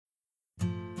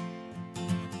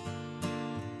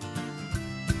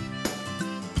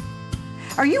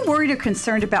Are you worried or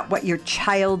concerned about what your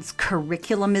child's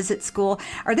curriculum is at school?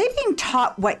 Are they being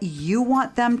taught what you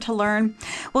want them to learn?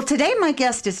 Well, today my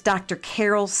guest is Dr.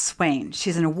 Carol Swain.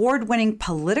 She's an award-winning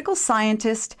political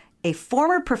scientist, a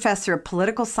former professor of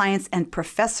political science and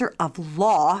professor of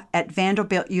law at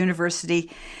Vanderbilt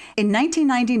University. In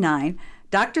 1999,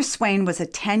 Dr. Swain was a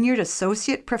tenured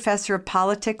associate professor of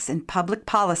politics and public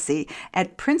policy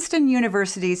at Princeton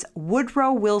University's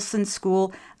Woodrow Wilson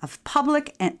School of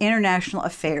Public and International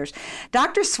Affairs.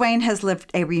 Dr. Swain has lived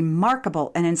a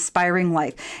remarkable and inspiring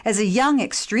life. As a young,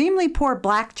 extremely poor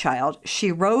Black child,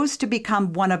 she rose to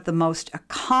become one of the most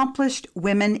accomplished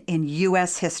women in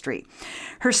U.S. history.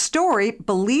 Her story,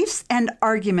 beliefs, and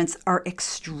arguments are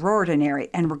extraordinary,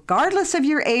 and regardless of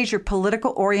your age or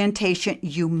political orientation,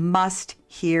 you must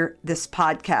hear this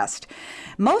podcast.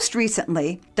 Most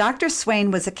recently, Dr. Swain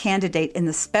was a candidate in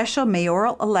the special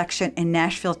mayoral election in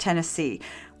Nashville, Tennessee,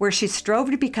 where she strove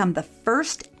to become the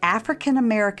first African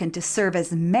American to serve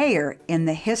as mayor in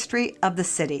the history of the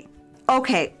city.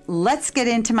 Okay, let's get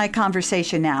into my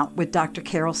conversation now with Dr.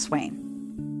 Carol Swain.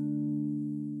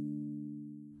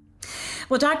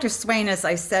 Well, Dr. Swain, as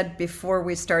I said before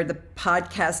we started the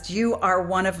podcast, you are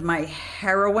one of my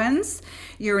heroines.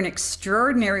 You're an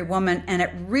extraordinary woman, and it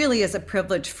really is a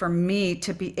privilege for me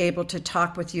to be able to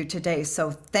talk with you today. So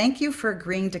thank you for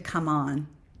agreeing to come on.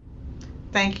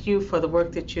 Thank you for the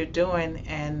work that you're doing,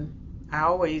 and I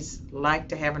always like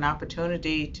to have an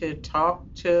opportunity to talk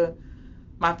to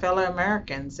my fellow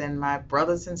Americans and my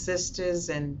brothers and sisters,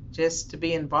 and just to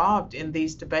be involved in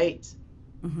these debates.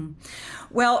 Mm-hmm.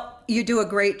 Well, you do a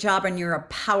great job and you're a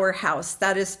powerhouse,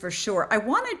 that is for sure. I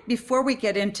wanted, before we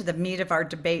get into the meat of our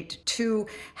debate, to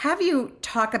have you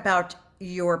talk about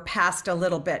your past a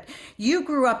little bit. You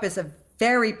grew up as a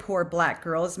very poor Black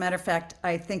girl. As a matter of fact,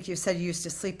 I think you said you used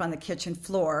to sleep on the kitchen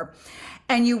floor.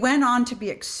 And you went on to be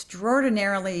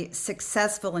extraordinarily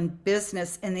successful in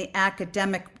business in the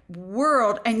academic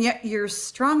world, and yet you're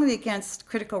strongly against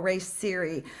critical race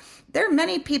theory. There are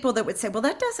many people that would say, well,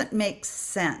 that doesn't make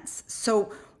sense.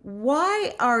 So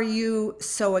why are you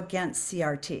so against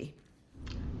CRT?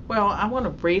 Well, I want to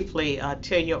briefly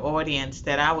tell your audience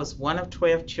that I was one of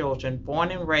 12 children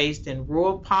born and raised in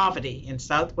rural poverty in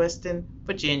southwestern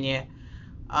Virginia.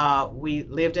 We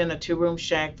lived in a two-room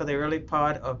shack for the early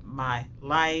part of my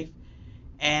life,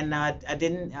 and I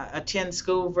didn't attend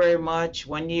school very much.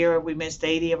 One year we missed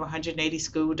 80 of 180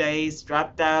 school days,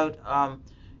 dropped out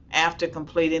after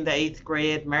completing the 8th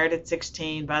grade, married at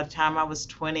 16. By the time I was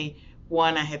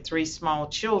 21, I had 3 small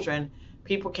children.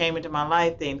 People came into my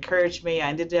life. They encouraged me. I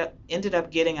ended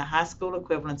up getting a high school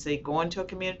equivalency, going to a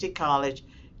community college,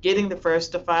 getting the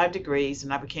first of 5 degrees,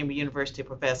 and I became a university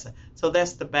professor. So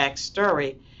that's the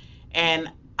backstory. And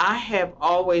I have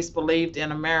always believed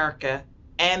in America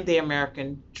and the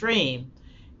American dream.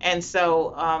 And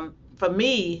so for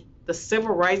me, the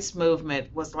civil rights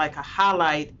movement was like a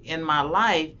highlight in my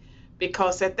life,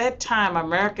 because at that time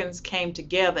Americans came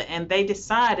together and they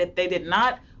decided they did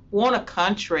not want a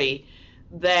country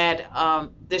that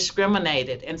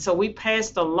discriminated. And so we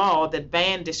passed a law that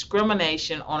banned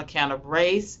discrimination on account of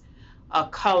race,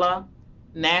 color,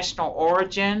 national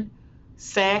origin,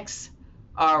 sex,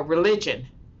 religion.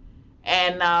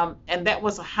 And that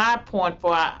was a high point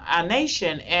for our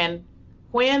nation. And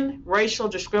when racial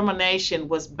discrimination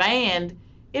was banned,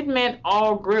 it meant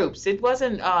all groups. It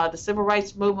wasn't, the civil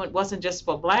rights movement wasn't just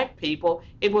for Black people,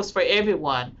 it was for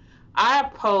everyone. I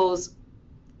oppose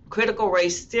critical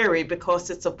race theory because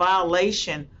it's a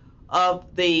violation of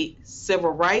the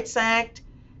Civil Rights Act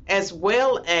as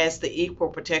well as the Equal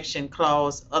Protection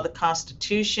Clause of the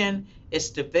Constitution. It's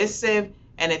divisive,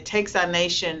 and it takes our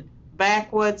nation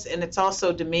backwards, and it's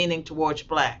also demeaning towards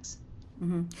Blacks.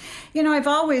 Mm-hmm. You know, I've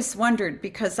always wondered,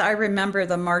 because I remember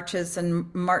the marches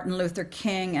and Martin Luther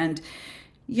King, and,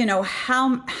 you know,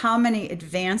 how many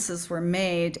advances were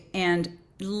made, and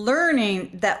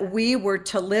learning that we were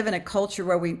to live in a culture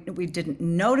where we didn't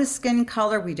notice skin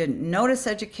color, we didn't notice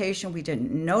education, we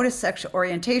didn't notice sexual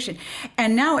orientation.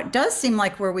 And now it does seem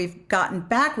like where we've gotten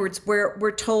backwards, where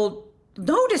we're told,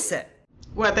 notice it.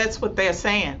 Well, that's what they're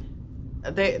saying.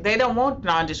 They don't want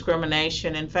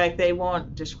non-discrimination. In fact, they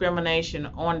want discrimination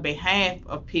on behalf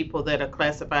of people that are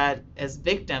classified as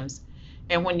victims.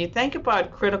 And when you think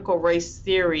about critical race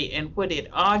theory and what it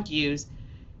argues,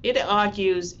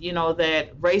 you know,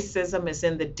 that racism is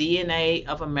in the DNA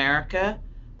of America,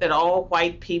 that all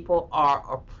white people are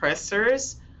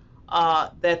oppressors,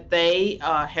 that they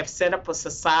have set up a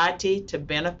society to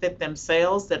benefit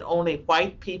themselves, that only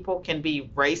white people can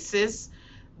be racist,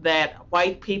 that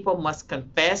white people must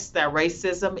confess their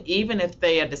racism, even if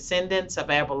they are descendants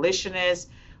of abolitionists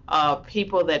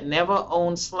people that never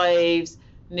owned slaves,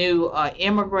 new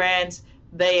immigrants.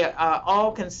 They are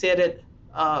all considered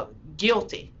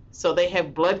guilty. So they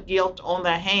have blood guilt on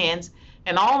their hands.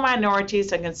 And all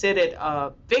minorities are considered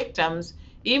victims,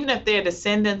 even if they're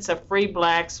descendants of free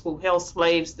blacks who held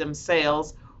slaves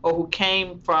themselves or who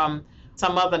came from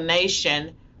some other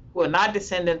nation who are not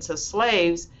descendants of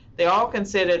slaves. They're all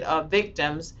considered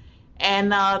victims.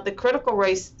 And the critical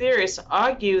race theorists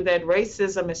argue that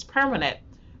racism is permanent.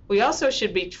 We also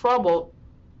should be troubled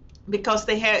because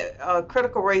they had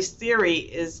critical race theory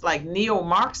is like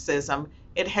neo-Marxism.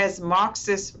 It has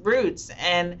Marxist roots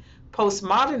and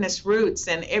postmodernist roots,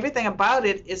 and everything about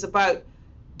it is about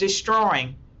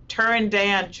destroying, tearing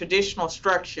down traditional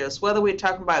structures, whether we're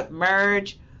talking about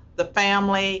marriage, the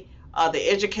family, the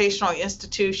educational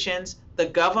institutions, the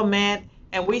government,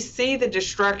 and we see the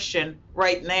destruction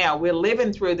right now. We're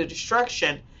living through the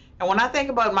destruction. And when I think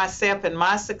about myself and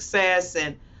my success,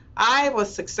 and I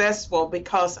was successful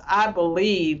because I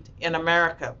believed in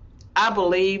America. I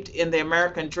believed in the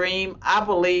American dream. I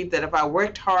believed that if I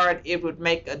worked hard, it would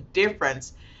make a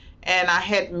difference. And I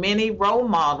had many role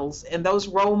models, and those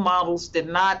role models did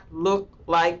not look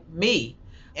like me.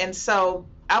 And so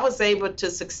I was able to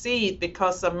succeed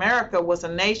because America was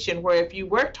a nation where if you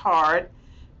worked hard,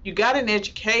 you got an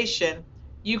education,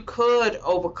 you could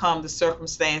overcome the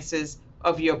circumstances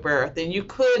of your birth, and you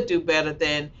could do better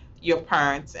than your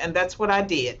parents. And that's what I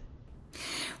did.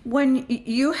 When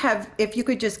you have, if you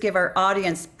could just give our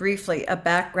audience briefly a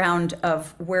background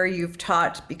of where you've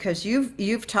taught, because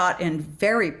you've taught in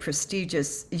very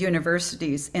prestigious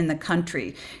universities in the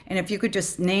country, and if you could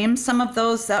just name some of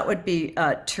those, that would be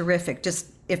terrific,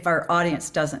 just if our audience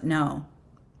doesn't know.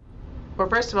 Well,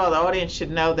 first of all, the audience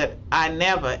should know that I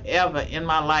never, ever in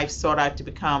my life sought out to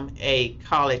become a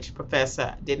college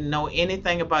professor. I didn't know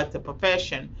anything about the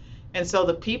profession. And so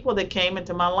the people that came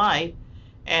into my life,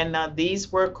 and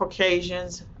these were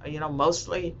Caucasians,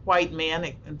 mostly white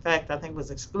men. In fact, I think it was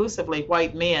exclusively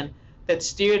white men that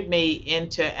steered me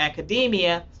into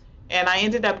academia. And I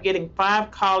ended up getting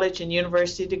 5 college and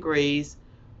university degrees.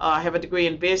 I have a degree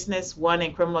in business, 1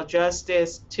 in criminal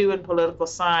justice, 2 in political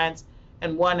science,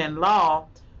 and 1 in law.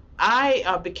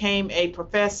 I became a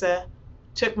professor,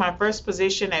 took my first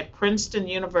position at Princeton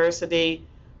University.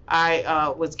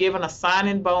 I was given a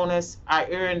signing bonus. I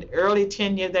earned early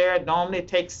tenure there. Normally it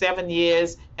takes 7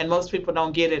 years, and most people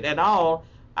don't get it at all.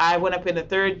 I went up in the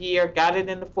 3rd year, got it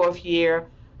in the 4th year,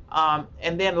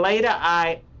 and then later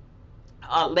I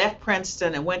left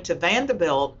Princeton and went to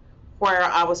Vanderbilt, where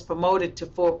I was promoted to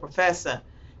full professor.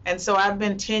 And so I've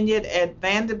been tenured at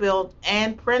Vanderbilt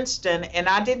and Princeton, and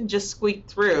I didn't just squeak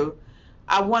through.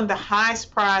 I won the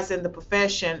highest prize in the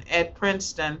profession at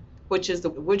Princeton, which is the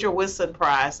Woodrow Wilson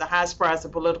Prize, the highest prize a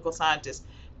political scientist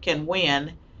can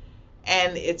win.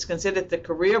 And it's considered the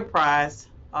career prize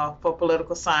for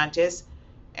political scientists.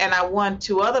 And I won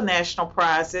 2 other national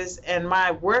prizes, and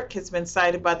my work has been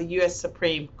cited by the U.S.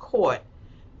 Supreme Court.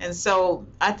 And so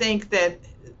I think that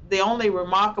the only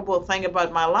remarkable thing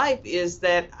about my life is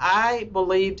that I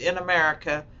believed in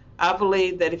America. I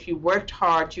believed that if you worked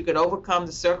hard, you could overcome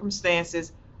the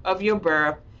circumstances of your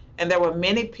birth. And there were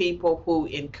many people who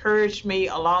encouraged me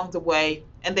along the way,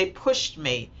 and they pushed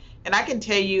me. And I can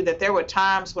tell you that there were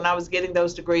times when I was getting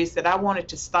those degrees that I wanted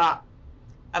to stop.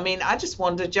 I mean, I just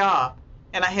wanted a job.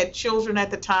 And I had children at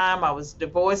the time. I was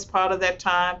divorced part of that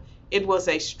time. It was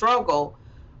a struggle.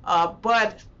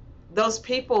 But those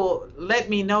people let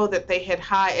me know that they had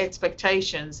high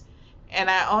expectations. And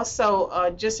I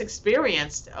also just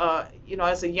experienced,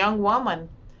 as a young woman,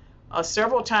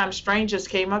 several times strangers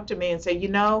came up to me and said, you're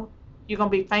going to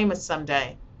be famous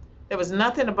someday. There was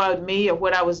nothing about me or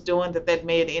what I was doing that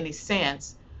made any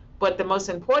sense. But the most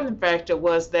important factor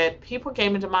was that people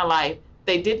came into my life.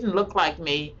 They didn't look like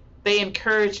me. They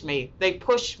encouraged me. They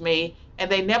pushed me. And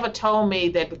they never told me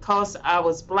that because I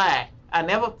was black. I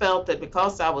never felt that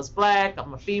because I was black,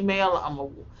 I'm a female,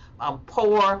 I'm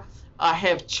poor, I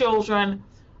have children,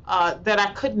 that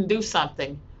I couldn't do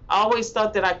something. I always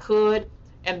thought that I could.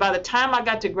 And by the time I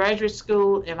got to graduate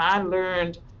school and I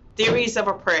learned theories of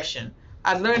oppression,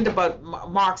 I learned about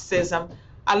Marxism,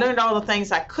 I learned all the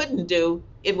things I couldn't do,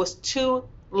 it was too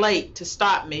late to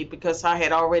stop me because I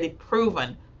had already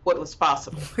proven what was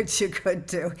possible. What you could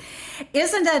do.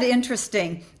 Isn't that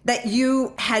interesting that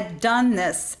you had done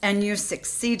this and you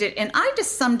succeeded? And I, to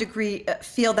some degree,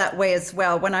 feel that way as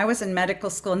well. When I was in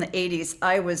medical school in the 80s,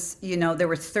 I was, there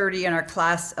were 30 in our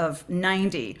class of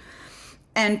 90.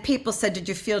 And people said, did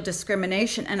you feel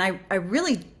discrimination? And I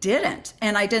really didn't.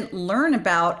 And I didn't learn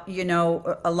about,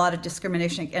 a lot of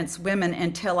discrimination against women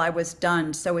until I was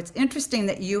done. So it's interesting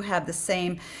that you have the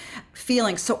same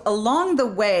feeling. So along the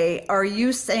way, are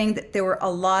you saying that there were a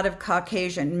lot of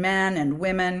Caucasian men and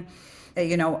women,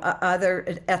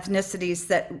 other ethnicities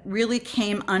that really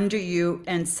came under you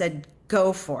and said,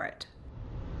 go for it?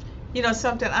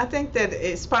 Something, I think that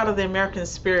it's part of the American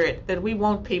spirit that we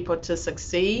want people to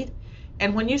succeed.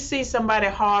 And when you see somebody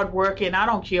hardworking, I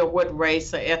don't care what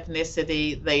race or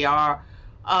ethnicity they are,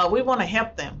 we want to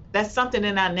help them. That's something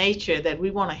in our nature, that we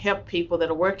want to help people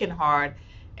that are working hard.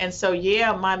 And so,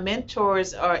 yeah, my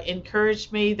mentors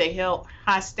encouraged me. They held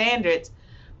high standards.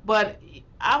 But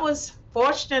I was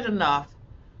fortunate enough,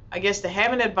 I guess, to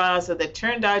have an advisor that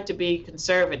turned out to be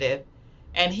conservative.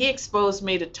 And he exposed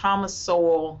me to Thomas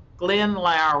Sowell, Glenn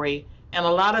Loury, and a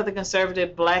lot of the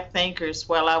conservative black thinkers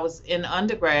while I was in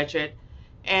undergraduate.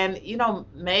 And,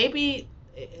 maybe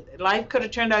life could have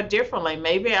turned out differently.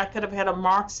 Maybe I could have had a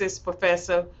Marxist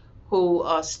professor who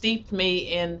steeped me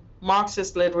in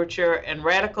Marxist literature and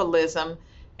radicalism.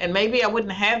 And maybe I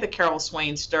wouldn't have the Carol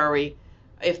Swain story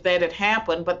if that had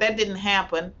happened, but that didn't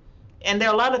happen. And there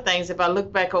are a lot of things, if I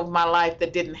look back over my life,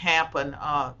 that didn't happen.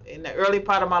 In the early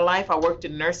part of my life, I worked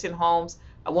in nursing homes.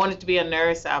 I wanted to be a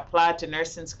nurse. I applied to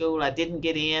nursing school. I didn't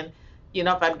get in. If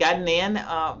I'd gotten in,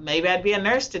 maybe I'd be a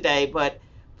nurse today. But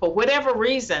for whatever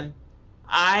reason,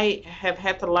 I have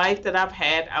had the life that I've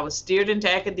had. I was steered into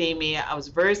academia. I was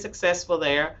very successful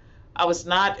there. I was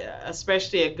not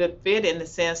especially a good fit in the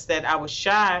sense that I was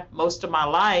shy most of my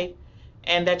life.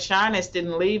 And that shyness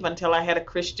didn't leave until I had a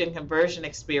Christian conversion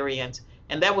experience.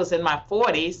 And that was in my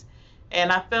 40s.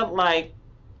 And I felt like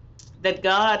that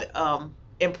God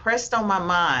impressed on my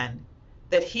mind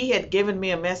that he had given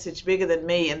me a message bigger than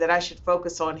me and that I should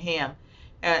focus on him,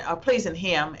 or pleasing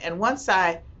him. And once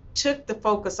I took the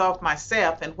focus off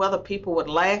myself, and whether people would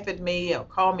laugh at me or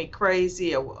call me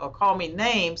crazy or call me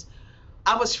names,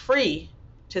 I was free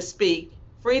to speak,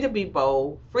 free to be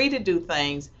bold, free to do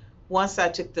things once I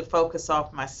took the focus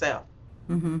off myself.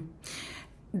 Mm-hmm.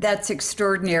 That's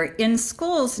extraordinary. In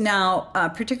schools now,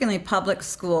 particularly public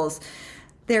schools,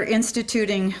 they're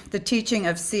instituting the teaching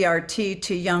of CRT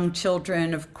to young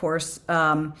children, of course.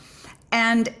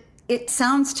 And it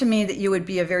sounds to me that you would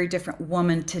be a very different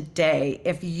woman today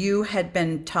if you had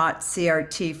been taught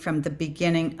CRT from the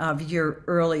beginning of your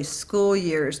early school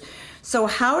years. So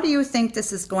how do you think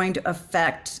this is going to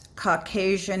affect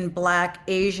Caucasian, Black,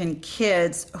 Asian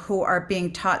kids who are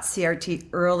being taught CRT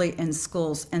early in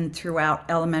schools and throughout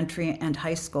elementary and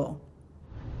high school?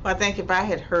 Well, I think if I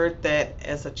had heard that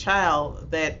as a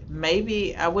child, that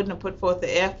maybe I wouldn't have put forth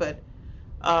the effort.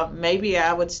 Maybe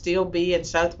I would still be in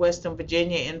southwestern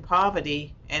Virginia in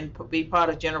poverty and be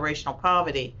part of generational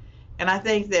poverty. And I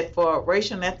think that for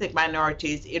racial and ethnic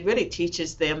minorities, it really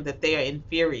teaches them that they are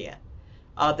inferior,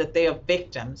 that they are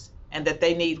victims, and that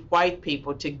they need white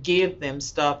people to give them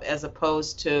stuff, as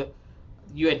opposed to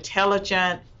you're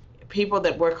intelligent. People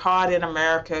that work hard in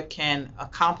America can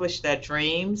accomplish their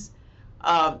dreams.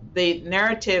 The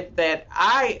narrative that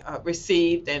I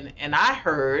received and I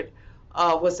heard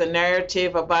was a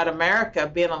narrative about America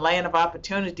being a land of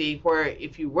opportunity, where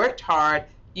if you worked hard,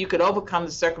 you could overcome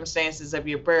the circumstances of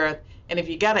your birth. And if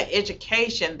you got an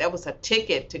education, that was a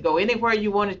ticket to go anywhere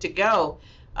you wanted to go.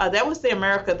 That was the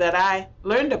America that I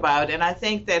learned about. And I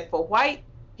think that for white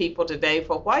people today,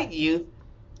 for white youth,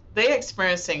 they're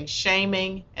experiencing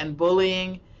shaming and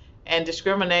bullying and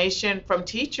discrimination from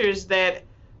teachers that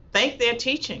think they're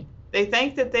teaching. They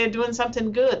think that they're doing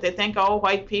something good. They think all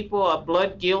white people are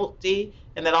blood guilty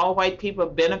and that all white people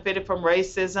have benefited from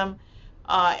racism.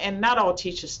 And not all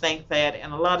teachers think that.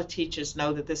 And a lot of teachers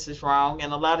know that this is wrong.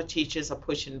 And a lot of teachers are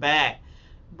pushing back.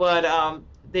 But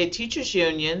the teachers'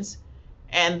 unions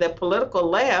and the political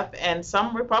left, and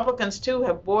some Republicans too,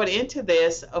 have bought into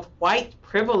this of white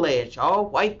privilege. All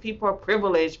white people are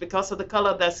privileged because of the color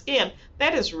of their skin.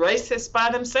 That is racist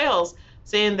by themselves,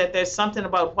 saying that there's something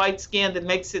about white skin that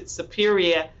makes it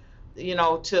superior,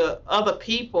 to other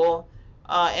people,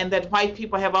 and that white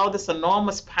people have all this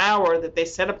enormous power, that they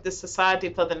set up this society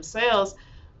for themselves.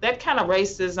 That kind of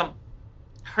racism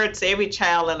hurts every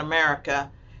child in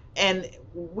America. And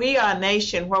we are a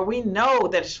nation where we know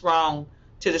that it's wrong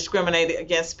to discriminate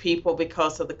against people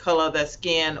because of the color of their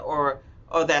skin or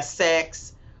their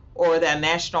sex or their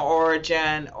national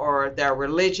origin or their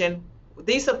religion.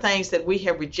 These are things that we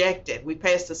have rejected. We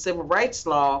passed the civil rights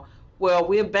law. Well,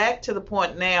 we're back to the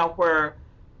point now where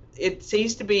it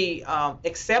seems to be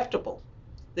acceptable.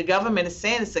 The government is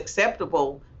saying it's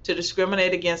acceptable to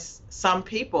discriminate against some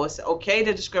people. It's okay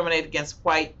to discriminate against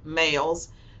white males.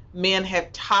 men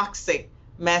have toxic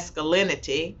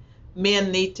masculinity,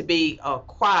 men need to be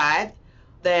quiet,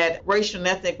 that racial and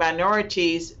ethnic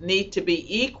minorities need to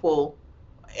be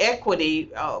equity,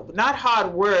 not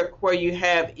hard work where you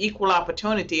have equal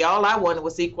opportunity. All I wanted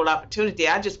was equal opportunity.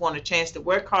 I just want a chance to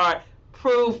work hard,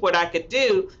 prove what I could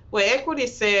do. Where equity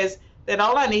says that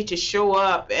all I need to show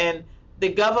up, and the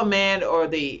government or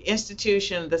the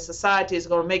institution, the society is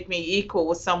going to make me equal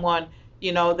with someone,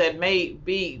 that may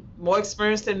be more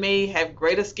experienced than me, have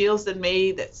greater skills than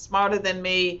me, that's smarter than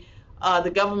me.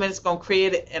 The government is going to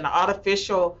create an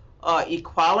artificial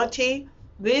equality.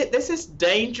 This is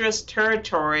dangerous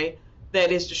territory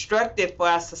that is destructive for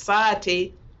our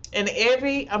society, and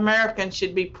every American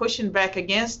should be pushing back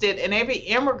against it, and every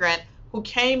immigrant who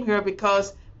came here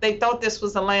because they thought this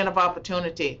was a land of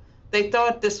opportunity. They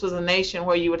thought this was a nation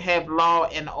where you would have law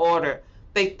and order.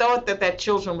 They thought that their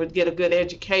children would get a good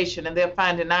education, and they're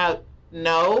finding out,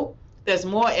 no, there's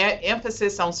more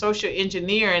emphasis on social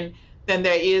engineering than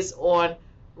there is on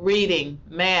reading,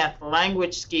 math,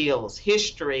 language skills,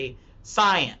 history,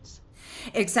 science.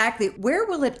 Exactly. Where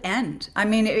will it end? I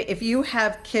mean, if you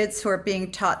have kids who are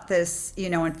being taught this,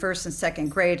 in first and second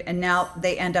grade, and now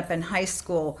they end up in high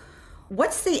school,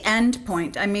 what's the end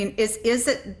point? I mean, is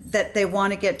it that they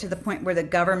want to get to the point where the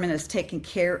government is taking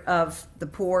care of the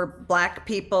poor Black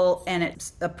people and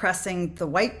it's oppressing the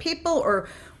white people? Or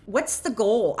what's the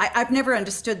goal? I've never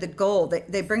understood the goal.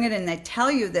 They bring it in, they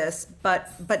tell you this, but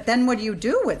then what do you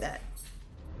do with it?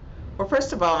 Well,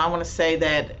 first of all, I want to say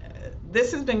that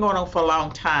this has been going on for a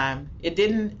long time. It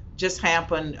didn't just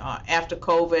happen after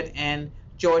COVID and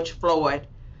George Floyd.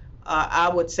 I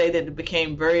would say that it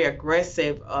became very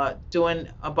aggressive during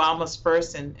Obama's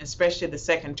first and especially the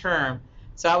second term.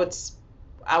 So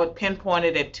I would pinpoint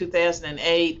it at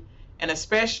 2008, and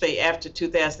especially after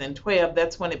 2012.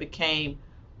 That's when it became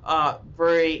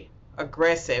very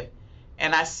aggressive.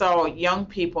 And I saw young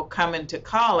people coming to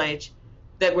college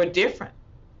that were different.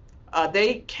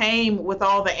 They came with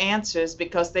all the answers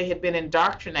because they had been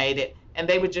indoctrinated, and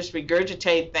they would just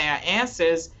regurgitate their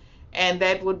answers, and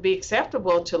that would be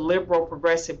acceptable to liberal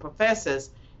progressive professors.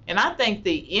 And I think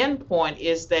the end point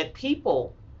is that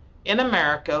people in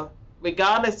America,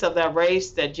 regardless of their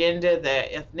race, their gender, their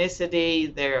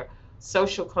ethnicity, their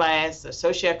social class, their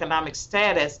socioeconomic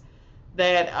status,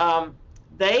 that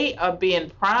they are being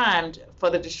primed for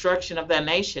the destruction of their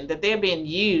nation, that they're being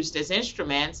used as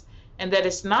instruments, and that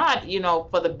it's not,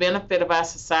 for the benefit of our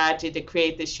society to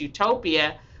create this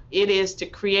utopia. It is to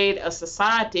create a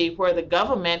society where the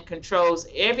government controls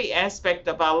every aspect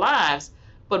of our lives.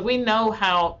 But we know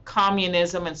how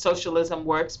communism and socialism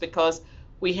works because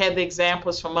we have the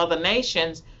examples from other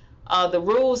nations. The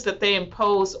rules that they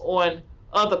impose on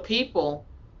other people,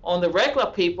 on the regular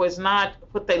people, is not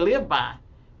what they live by.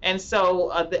 And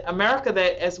so the America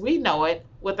that as we know it,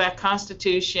 with our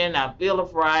Constitution, our Bill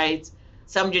of Rights,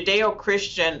 some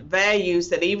Judeo-Christian values,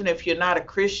 that even if you're not a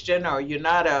Christian or you're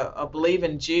not a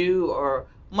believing Jew or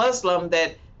Muslim,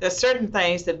 that there's certain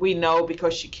things that we know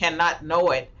because you cannot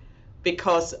know it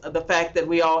because of the fact that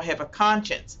we all have a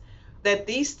conscience. That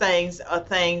these things are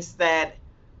things that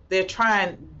they're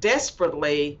trying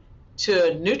desperately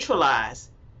to neutralize,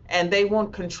 and they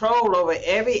want control over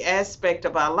every aspect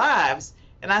of our lives.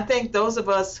 And I think those of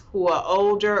us who are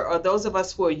older or those of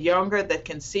us who are younger that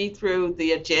can see through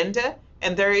the agenda,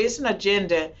 and there is an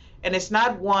agenda, and it's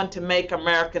not one to make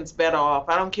Americans better off.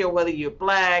 I don't care whether you're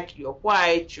Black, you're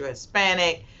white, you're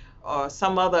Hispanic, or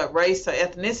some other race or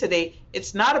ethnicity.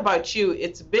 It's not about you.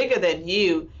 It's bigger than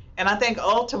you. And I think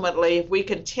ultimately, if we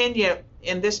continue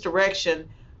in this direction,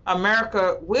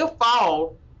 America will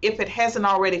fall if it hasn't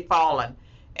already fallen.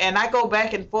 And I go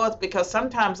back and forth because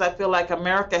sometimes I feel like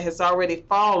America has already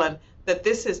fallen, that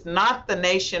this is not the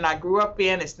nation I grew up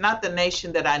in. It's not the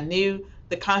nation that I knew,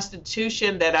 the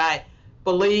Constitution that I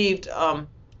believed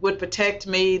would protect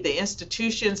me, the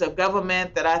institutions of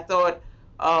government that I thought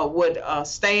would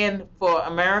stand for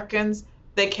Americans.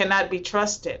 They cannot be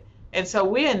trusted. And so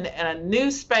we're in a new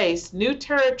space, new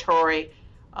territory.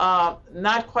 I'm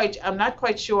not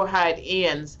quite sure how it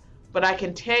ends, but I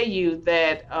can tell you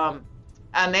that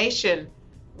our nation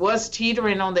was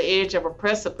teetering on the edge of a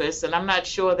precipice, and I'm not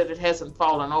sure that it hasn't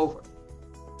fallen over.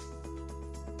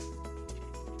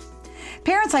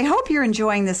 Parents, I hope you're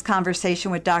enjoying this conversation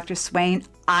with Dr. Swain.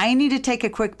 I need to take a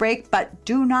quick break, but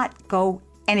do not go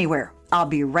anywhere. I'll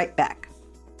be right back.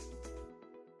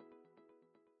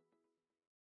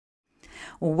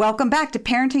 Welcome back to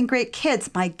Parenting Great Kids.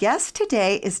 My guest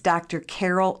today is Dr.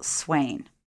 Carol Swain.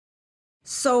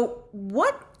 So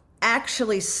what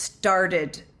actually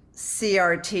started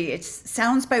CRT. It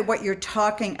sounds by what you're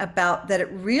talking about that it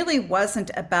really wasn't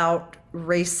about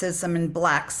racism and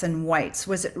blacks and whites.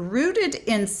 Was it rooted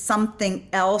in something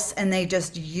else and they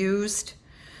just used,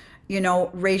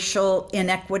 racial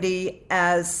inequity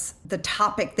as the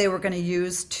topic they were going to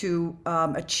use to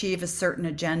achieve a certain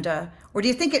agenda? Or do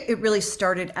you think it really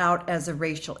started out as a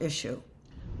racial issue?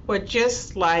 Well,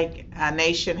 just like our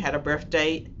nation had a birth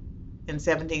date in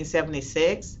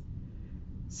 1776,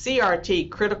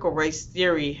 CRT, critical race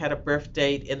theory, had a birth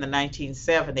date in the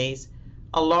 1970s.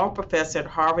 A law professor at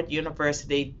Harvard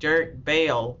University, Dirk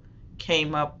Bell,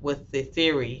 came up with the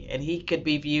theory, and he could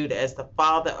be viewed as the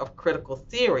father of critical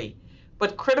theory.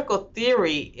 But critical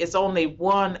theory is only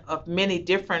one of many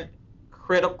different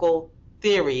critical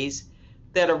theories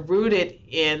that are rooted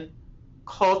in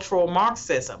cultural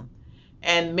Marxism.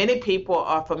 And many people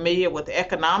are familiar with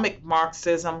economic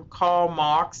Marxism, Karl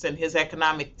Marx and his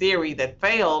economic theory that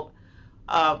failed,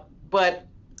 but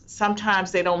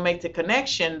sometimes they don't make the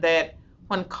connection that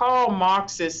when Karl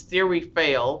Marx's theory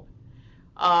failed,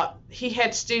 he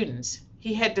had students,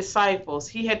 he had disciples,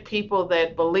 he had people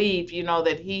that believed,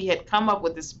 that he had come up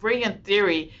with this brilliant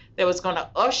theory that was going to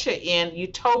usher in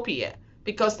utopia,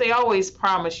 because they always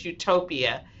promise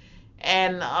utopia.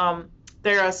 And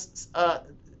there are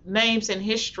names in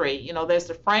history, there's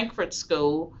the Frankfurt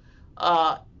School,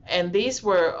 and these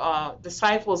were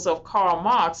disciples of Karl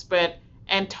Marx, but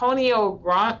Antonio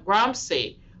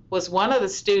Gramsci was one of the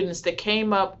students that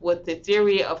came up with the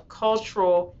theory of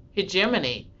cultural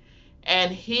hegemony.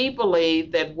 And he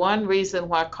believed that one reason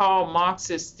why Karl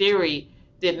Marx's theory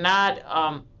did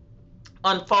not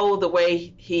unfold the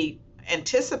way he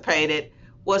anticipated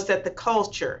was that the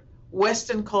culture,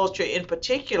 Western culture in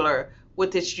particular,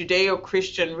 with its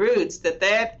Judeo-Christian roots,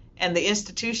 that and the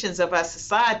institutions of our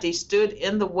society stood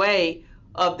in the way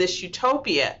of this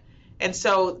utopia. And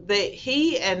so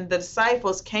he and the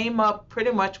disciples came up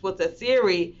pretty much with a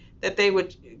theory that they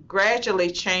would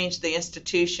gradually change the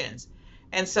institutions.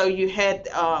 And so you had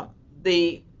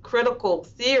the critical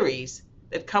theories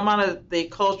that come out of the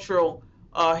cultural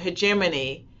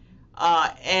hegemony,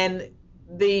 and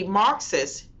the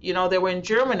Marxists, they were in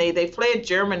Germany. They fled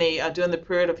Germany during the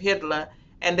period of Hitler,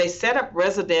 and they set up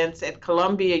residence at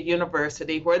Columbia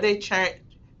University where they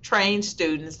trained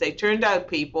students. They turned out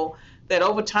people that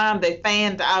over time they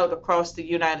fanned out across the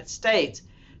United States.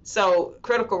 So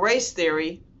critical race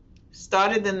theory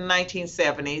started in the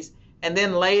 1970s, and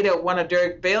then later one of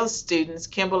Dirk Bell's students,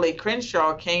 Kimberly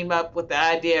Crenshaw, came up with the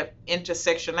idea of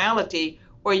intersectionality,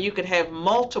 where you could have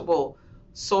multiple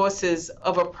sources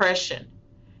of oppression.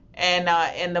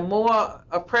 And the more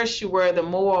oppressed you were, the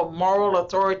more moral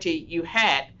authority you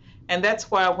had. And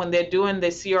that's why when they're doing the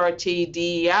CRT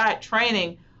DEI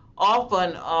training,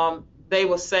 often they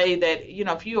will say that,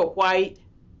 if you're white,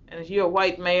 and if you're a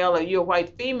white male or you're a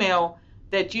white female,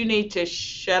 that you need to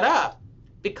shut up,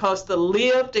 because the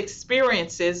lived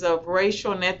experiences of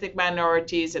racial and ethnic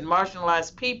minorities and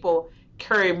marginalized people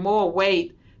carry more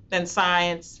weight than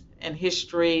science and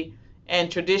history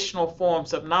and traditional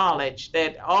forms of knowledge,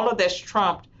 that all of that's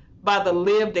trumped by the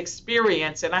lived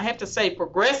experience. And I have to say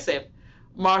progressive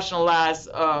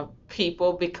marginalized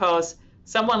people, because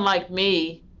someone like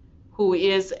me, who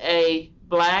is a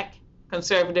Black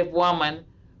conservative woman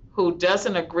who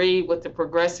doesn't agree with the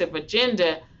progressive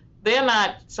agenda, they're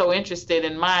not so interested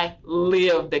in my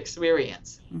lived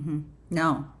experience. Mm-hmm.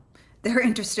 No, they're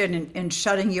interested in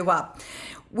shutting you up.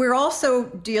 We're also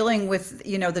dealing with,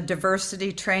 the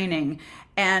diversity training,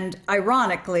 and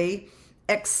ironically,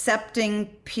 accepting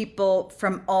people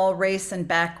from all race and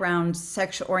backgrounds,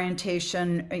 sexual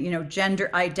orientation, gender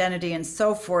identity, and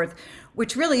so forth,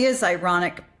 which really is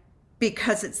ironic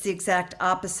because it's the exact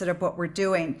opposite of what we're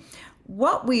doing.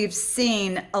 What we've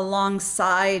seen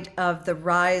alongside of the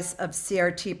rise of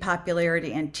CRT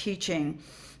popularity and teaching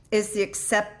is the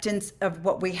acceptance of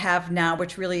what we have now,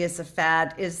 which really is a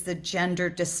fad, is the gender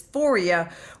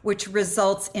dysphoria, which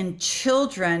results in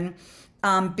children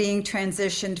being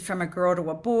transitioned from a girl to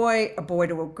a boy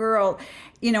to a girl,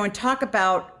 and talk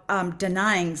about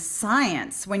denying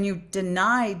science. When you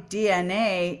deny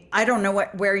DNA, I don't know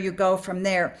where you go from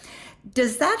there.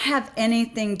 Does that have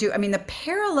anything to, the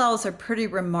parallels are pretty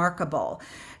remarkable.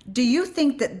 Do you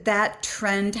think that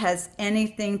trend has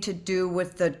anything to do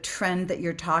with the trend that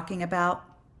you're talking about?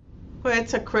 Well,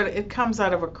 it comes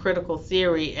out of a critical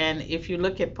theory, and if you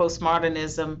look at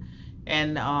postmodernism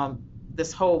and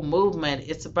this whole movement,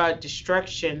 it's about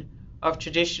destruction of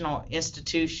traditional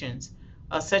institutions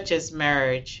such as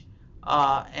marriage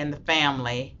and the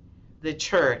family, the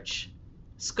church,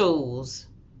 schools,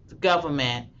 the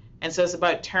government. And so it's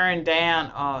about tearing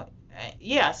down,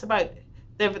 it's about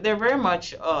they're very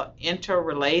much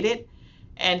interrelated.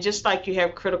 And just like you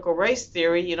have critical race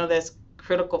theory, there's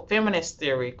critical feminist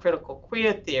theory, critical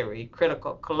queer theory,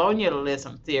 critical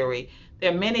colonialism theory.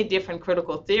 There are many different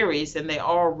critical theories, and they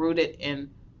are rooted in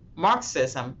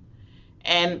Marxism.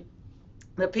 And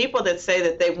the people that say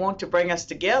that they want to bring us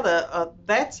together,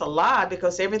 that's a lie,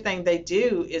 because everything they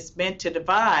do is meant to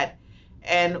divide.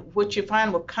 And what you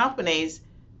find with companies,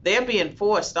 they're being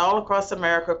forced all across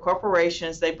America,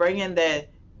 corporations, they bring in their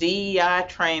DEI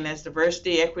trainers,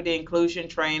 diversity, equity, inclusion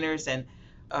trainers, and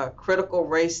critical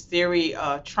race theory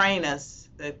trainers.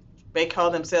 That they call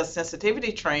themselves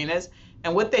sensitivity trainers.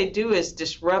 And what they do is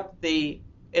disrupt the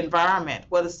environment,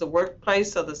 whether it's the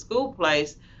workplace or the school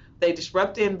place. They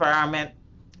disrupt the environment.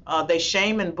 They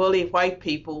shame and bully white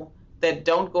people that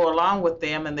don't go along with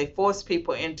them, and they force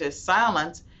people into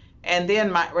silence. And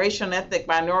then racial and ethnic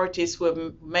minorities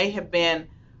who may have been,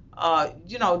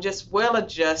 just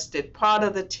well-adjusted, part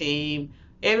of the team,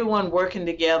 everyone working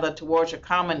together towards a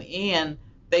common end,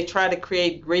 they try to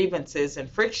create grievances and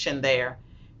friction there.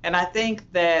 And I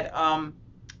think that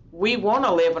we want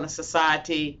to live in a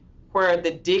society where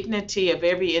the dignity of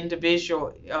every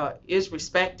individual is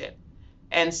respected.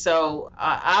 And so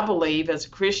I believe as a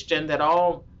Christian that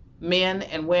all men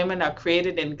and women are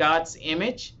created in God's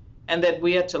image, and that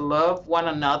we are to love one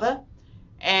another.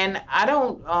 And I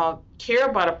don't care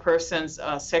about a person's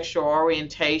sexual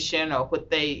orientation or what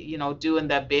they, do in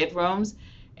their bedrooms.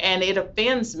 And it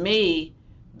offends me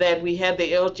that we have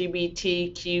the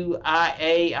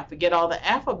LGBTQIA, I forget all the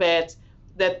alphabets,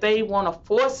 that they want to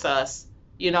force us,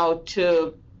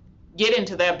 to get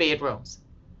into their bedrooms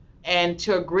and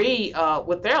to agree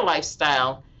with their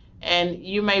lifestyle. And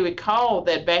you may recall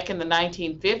that back in the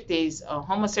 1950s,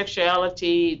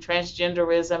 homosexuality,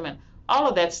 transgenderism, and all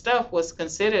of that stuff was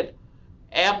considered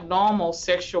abnormal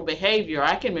sexual behavior.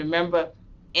 I can remember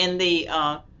in the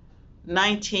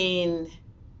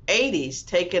 1980s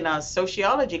taking a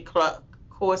sociology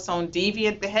course on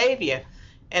deviant behavior.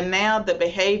 And now the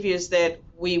behaviors that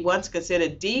we once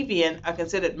considered deviant are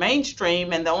considered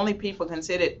mainstream, and the only people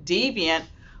considered deviant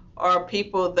are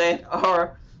people that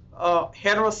are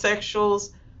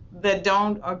heterosexuals that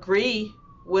don't agree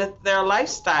with their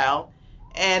lifestyle.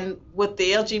 And with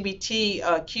the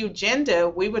LGBTQ gender,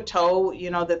 we were told,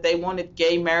 that they wanted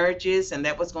gay marriages and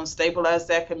that was going to stabilize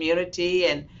their community.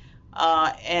 And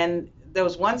there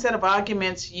was one set of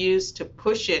arguments used to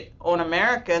push it on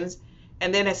Americans.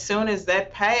 And then as soon as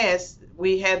that passed,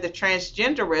 we had the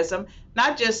transgenderism,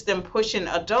 not just them pushing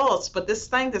adults, but this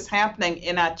thing that's happening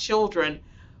in our children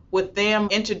with them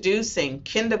introducing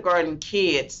kindergarten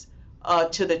kids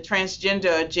to the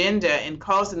transgender agenda and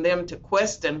causing them to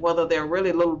question whether they're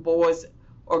really little boys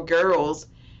or girls,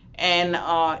 and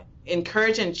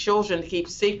encouraging children to keep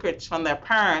secrets from their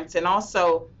parents, and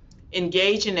also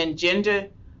engaging in gender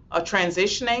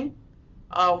transitioning,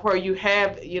 where you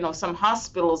have, some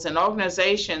hospitals and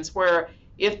organizations where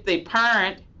if the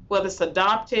parent, whether it's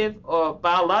adoptive or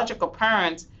biological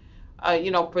parents,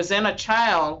 present a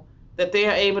child, that they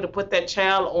are able to put that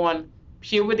child on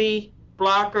puberty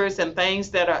blockers and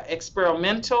things that are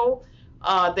experimental.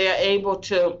 They are able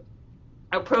to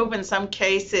approve, in some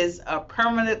cases,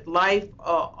 permanent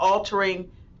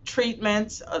life-altering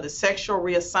treatments, the sexual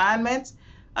reassignments.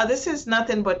 This is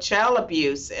nothing but child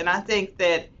abuse. And I think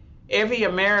that every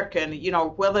American,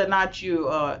 whether or not you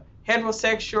are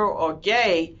heterosexual or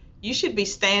gay, you should be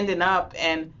standing up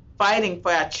and fighting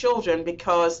for our children,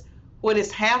 because what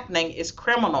is happening is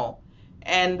criminal.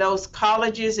 And those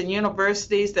colleges and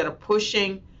universities that are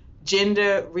pushing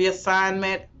gender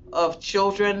reassignment of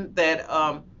children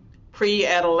that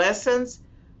pre-adolescents,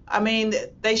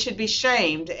 they should be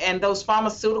shamed. And those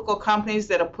pharmaceutical companies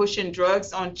that are pushing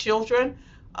drugs on children,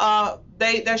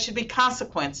 there should be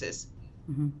consequences.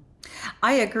 Mm-hmm.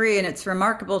 I agree, and it's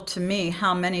remarkable to me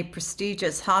how many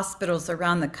prestigious hospitals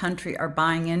around the country are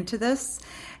buying into this,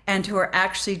 and who are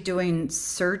actually doing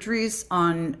surgeries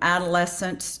on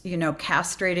adolescents,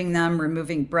 castrating them,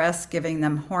 removing breasts, giving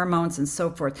them hormones and so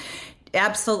forth.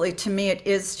 Absolutely, to me, it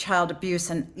is child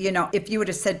abuse. And, if you would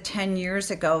have said 10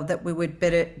 years ago that we would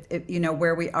bid it,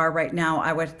 where we are right now,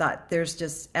 I would have thought there's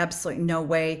just absolutely no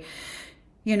way,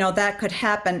 that could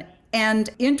happen. And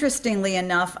interestingly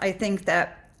enough, I think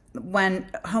that when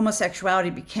homosexuality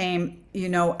became,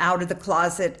 out of the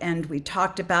closet, and we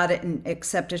talked about it and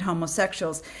accepted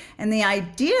homosexuals, and the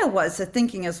idea was, the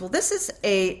thinking is, well, this is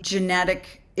a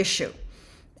genetic issue.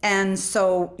 And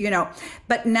so,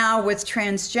 but now with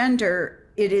transgender,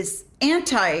 it is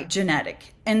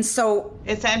anti-genetic. And so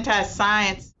it's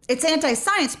anti-science. It's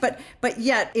anti-science, but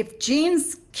yet if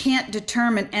genes can't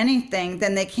determine anything,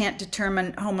 then they can't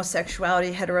determine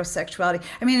homosexuality, heterosexuality.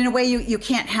 I mean, in a way, you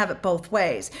can't have it both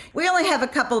ways. We only have a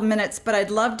couple of minutes, but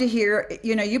I'd love to hear,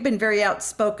 you've been very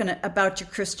outspoken about your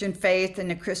Christian faith and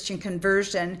your Christian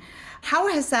conversion. How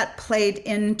has that played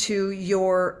into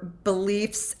your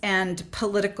beliefs and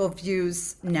political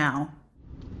views now?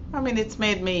 I mean, it's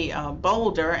made me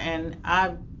bolder, and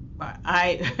I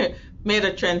made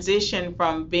a transition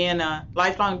from being a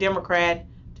lifelong Democrat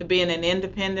to being an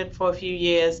independent for a few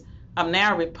years. I'm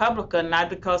now a Republican, not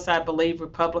because I believe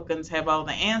Republicans have all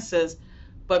the answers,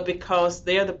 but because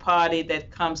they're the party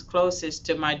that comes closest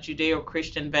to my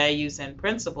Judeo-Christian values and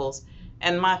principles.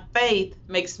 And my faith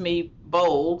makes me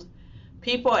bold.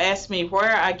 People ask me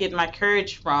where I get my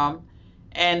courage from,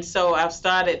 and so I've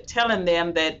started telling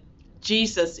them that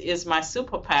Jesus is my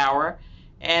superpower.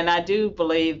 And I do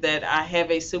believe that I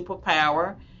have a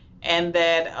superpower, and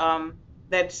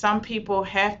that some people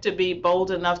have to be bold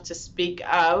enough to speak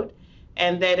out,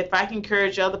 and that if I can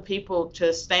encourage other people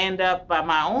to stand up by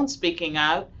my own speaking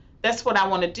out, that's what I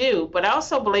want to do. But I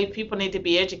also believe people need to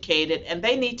be educated, and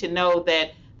they need to know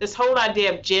that this whole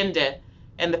idea of gender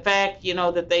and the fact,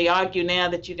 that they argue now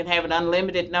that you can have an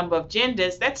unlimited number of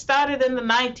genders, that started in the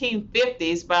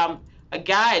 1950s by a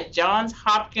guy at Johns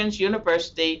Hopkins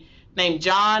University named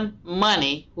John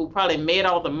Money, who probably made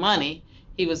all the money.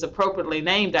 He was appropriately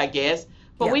named, I guess.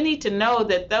 But Yeah. We need to know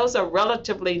that those are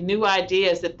relatively new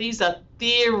ideas, that these are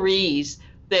theories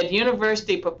that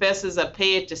university professors are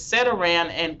paid to sit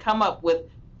around and come up with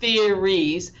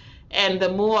theories. And the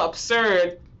more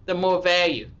absurd, the more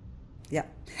value. Yeah.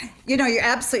 You're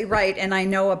absolutely right. And I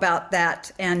know about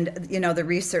that and, the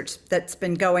research that's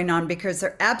been going on, because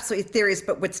they're absolutely theories.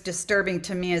 But what's disturbing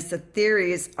to me is the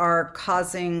theories are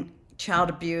causing child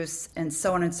abuse and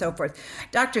so on and so forth.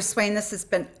 Dr. Swain, this has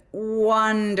been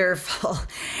wonderful.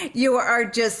 You are,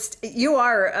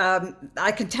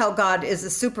 I can tell God is a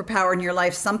superpower in your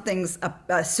life. Something's a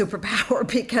superpower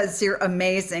because you're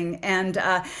amazing. And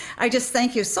I just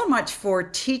thank you so much for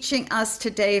teaching us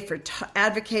today, for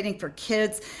advocating for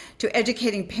kids, to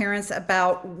educating parents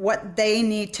about what they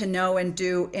need to know and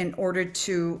do in order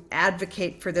to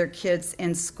advocate for their kids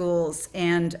in schools.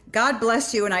 And God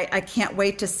bless you. And I can't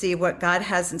wait to see what God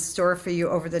has in store for you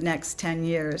over the next 10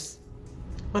 years.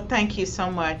 Well, thank you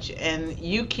so much. And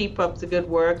you keep up the good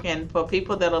work. And for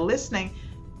people that are listening,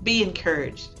 be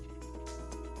encouraged.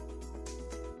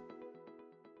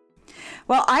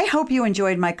 Well, I hope you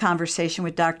enjoyed my conversation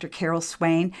with Dr. Carol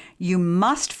Swain. You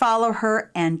must follow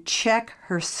her and check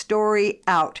her story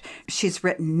out. She's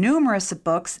written numerous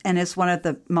books and is one of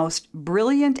the most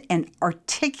brilliant and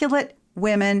articulate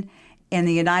women in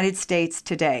the United States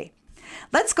today.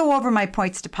 Let's go over my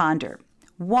points to ponder.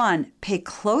 1, pay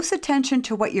close attention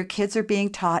to what your kids are being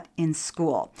taught in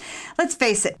school. Let's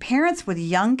face it, parents with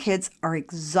young kids are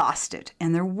exhausted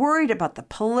and they're worried about the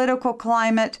political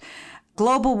climate,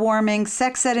 global warming,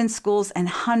 sex ed in schools, and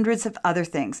hundreds of other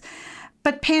things.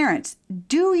 But parents,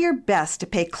 do your best to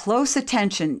pay close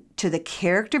attention to the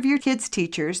character of your kids'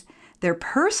 teachers, their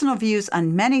personal views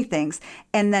on many things,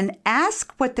 and then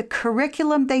ask what the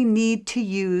curriculum they need to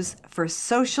use for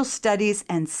social studies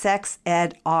and sex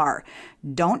ed are.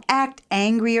 Don't act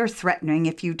angry or threatening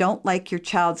if you don't like your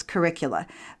child's curricula,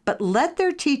 but let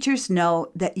their teachers know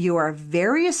that you are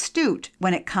very astute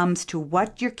when it comes to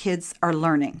what your kids are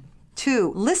learning.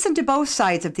 2, listen to both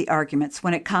sides of the arguments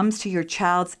when it comes to your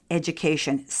child's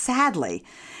education. Sadly,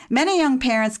 many young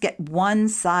parents get one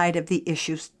side of the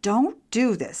issues. Don't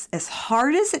do this. As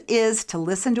hard as it is to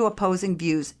listen to opposing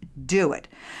views, do it.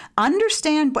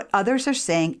 Understand what others are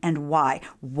saying and why.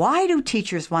 Why do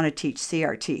teachers want to teach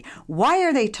CRT? Why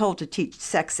are they told to teach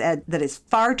sex ed that is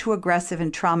far too aggressive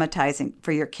and traumatizing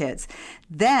for your kids?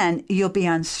 Then you'll be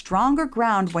on stronger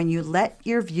ground when you let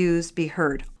your views be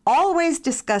heard. Always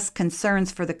discuss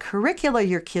concerns for the curricula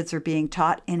your kids are being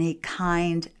taught in a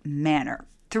kind manner.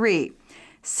 3,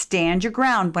 stand your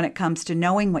ground when it comes to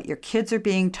knowing what your kids are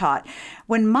being taught.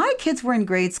 When my kids were in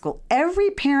grade school,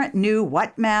 every parent knew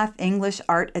what math, English,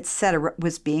 art, etc.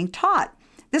 was being taught.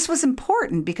 This was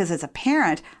important because as a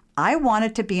parent, I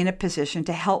wanted to be in a position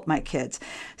to help my kids.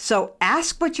 So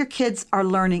ask what your kids are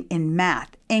learning in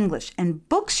math, English, and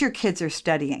books your kids are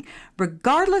studying.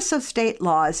 Regardless of state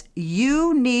laws,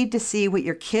 you need to see what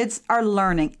your kids are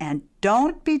learning, and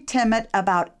don't be timid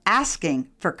about asking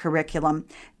for curriculum.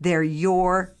 They're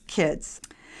your kids.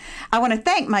 I want to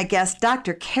thank my guest,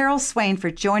 Dr. Carol Swain,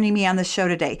 for joining me on the show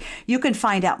today. You can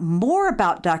find out more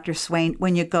about Dr. Swain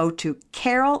when you go to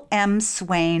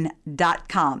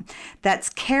carolmswain.com. That's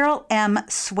Carol M.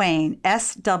 Swain,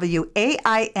 SWAIN.com.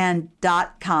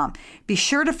 Be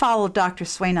sure to follow Dr.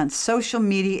 Swain on social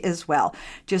media as well.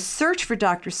 Just search for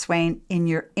Dr. Swain in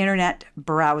your internet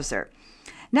browser.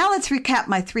 Now let's recap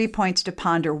my 3 points to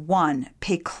ponder. 1,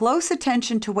 pay close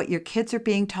attention to what your kids are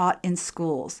being taught in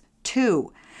schools.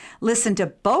 2, listen to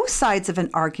both sides of an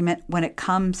argument when it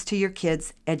comes to your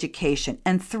kids' education.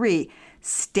 And 3,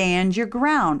 stand your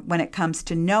ground when it comes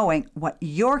to knowing what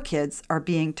your kids are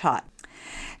being taught.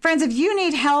 Friends, if you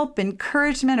need help,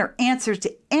 encouragement, or answers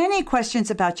to any questions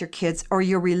about your kids or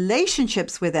your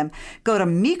relationships with them, go to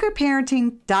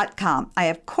meekerparenting.com. I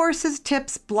have courses,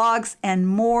 tips, blogs, and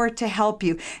more to help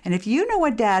you. And if you know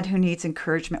a dad who needs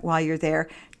encouragement while you're there,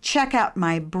 check out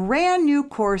my brand new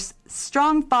course,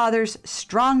 Strong Fathers,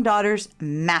 Strong Daughters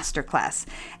Masterclass.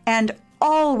 And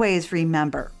always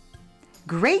remember,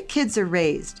 great kids are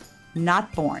raised,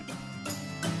 not born.